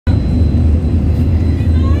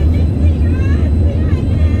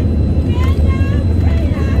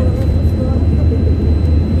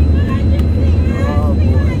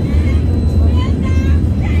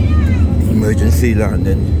Emergency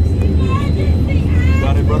landing.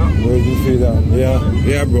 Got it, brother? Emergency landing.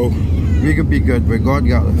 Yeah, bro. We could be good, but God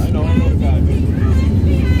got us. I know God.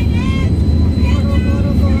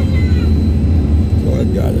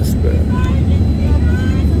 God got us, man.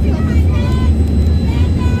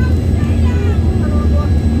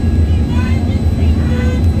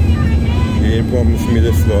 He ain't promised me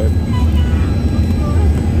this, Lord.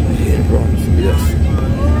 He ain't promised me this.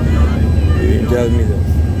 He ain't tell me this.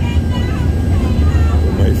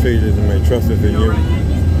 But my faith is and my trust is in you.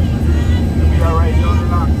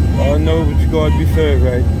 Oh no, but God be served,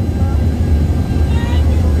 right?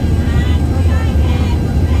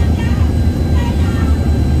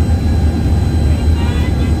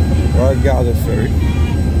 God got us, sir.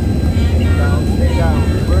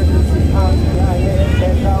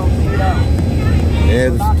 Stay down.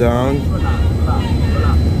 Heads down.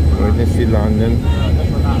 Emergency landing.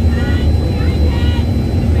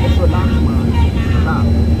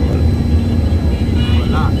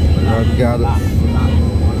 God got us.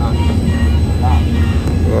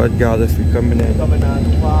 God got us. We coming in.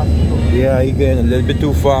 Yeah, you're getting a little bit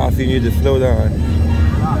too fast. You need to slow down.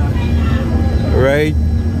 Right?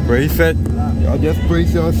 Brace it. Y'all just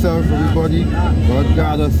brace yourself, everybody. God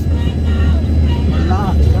got us.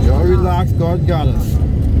 Y'all relax. God got us.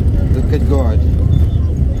 Look at God.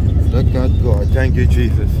 Look at God. Thank you,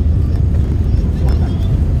 Jesus.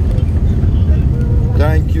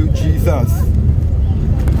 Thank you, Jesus.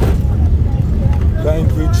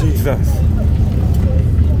 Thank you, Jesus.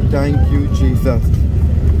 Thank you, Jesus.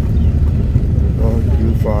 Thank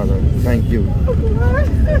you, Father. Thank you.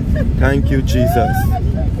 Thank you, Jesus.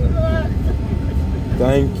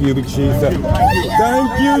 Thank you, Jesus.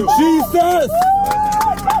 Thank you, Jesus.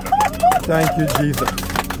 Thank you, Jesus.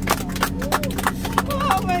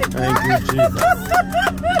 Thank you, Jesus.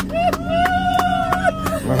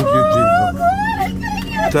 Thank you, Jesus.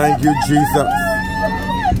 Thank you, Jesus.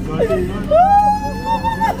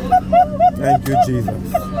 Thank you, Jesus.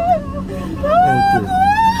 Thank you.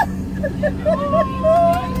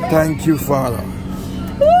 Thank you, Father.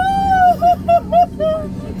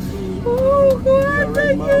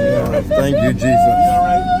 Yeah, thank you, Jesus.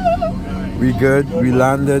 We good. We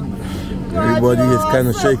landed. Everybody is kind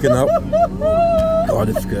of shaken up. God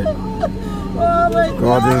is good.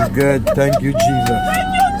 God is good. Thank you, Jesus.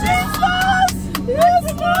 Thank you, Jesus. Yes,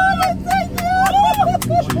 Father. Thank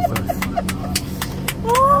you.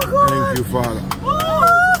 Thank you, Father.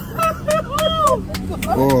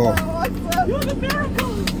 Oh. You're the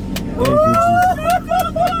miracle. Thank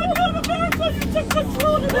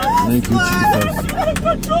you, Jesus. Thank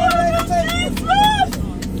you, Jesus.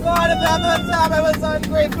 God, if that time I was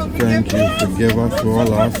ungrateful, Thank you. Forgive us for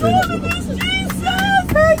all our sins.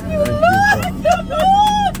 Thank you, Lord.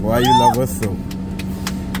 Why you love us so?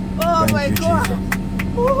 Oh, my God.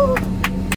 Jesus.